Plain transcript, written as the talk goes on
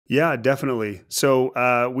Yeah, definitely.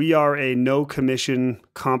 So we are a no commission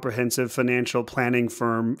comprehensive financial planning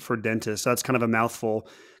firm for dentists. That's kind of a mouthful.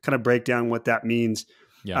 Kind of break down what that means.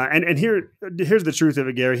 Yeah. Here's the truth of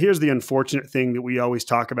it, Gary. Here's the unfortunate thing that we always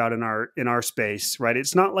talk about in our space, right?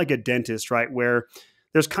 It's not like a dentist, right, where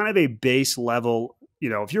there's kind of a base level. You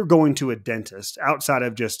know, if you're going to a dentist outside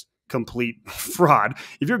of just complete fraud,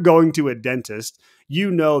 if you're going to a dentist, you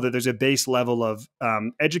know that there's a base level of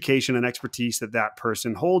education and expertise that that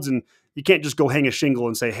person holds, and you can't just go hang a shingle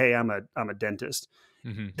and say, "Hey, I'm a dentist."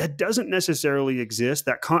 Hmm. That doesn't necessarily exist.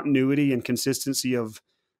 That continuity and consistency of,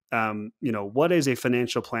 what is a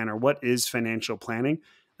financial planner? What is financial planning?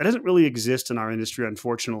 That doesn't really exist in our industry,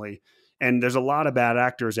 unfortunately. And there's a lot of bad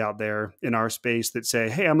actors out there in our space that say,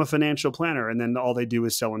 "Hey, I'm a financial planner," and then all they do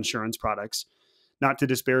is sell insurance products. Not to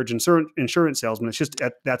disparage insurance salesmen, it's just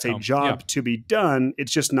that's a Oh, yeah. job to be done.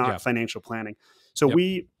 It's just Yeah. not financial planning. So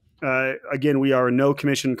Yep. again, we are a no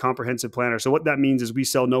commission comprehensive planner. So what that means is we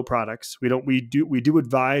sell no products. We do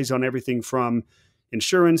advise on everything from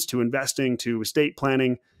insurance to investing to estate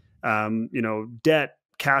planning, debt,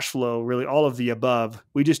 cash flow, really all of the above.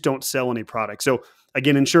 We just don't sell any products. So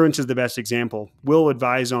again, insurance is the best example. We'll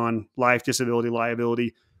advise on life, disability,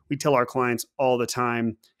 liability. We tell our clients all the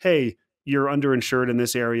time, "Hey, you're underinsured in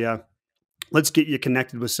this area. Let's get you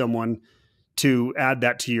connected with someone to add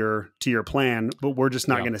that to your plan, but we're just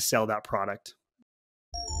not Yeah. going to sell that product."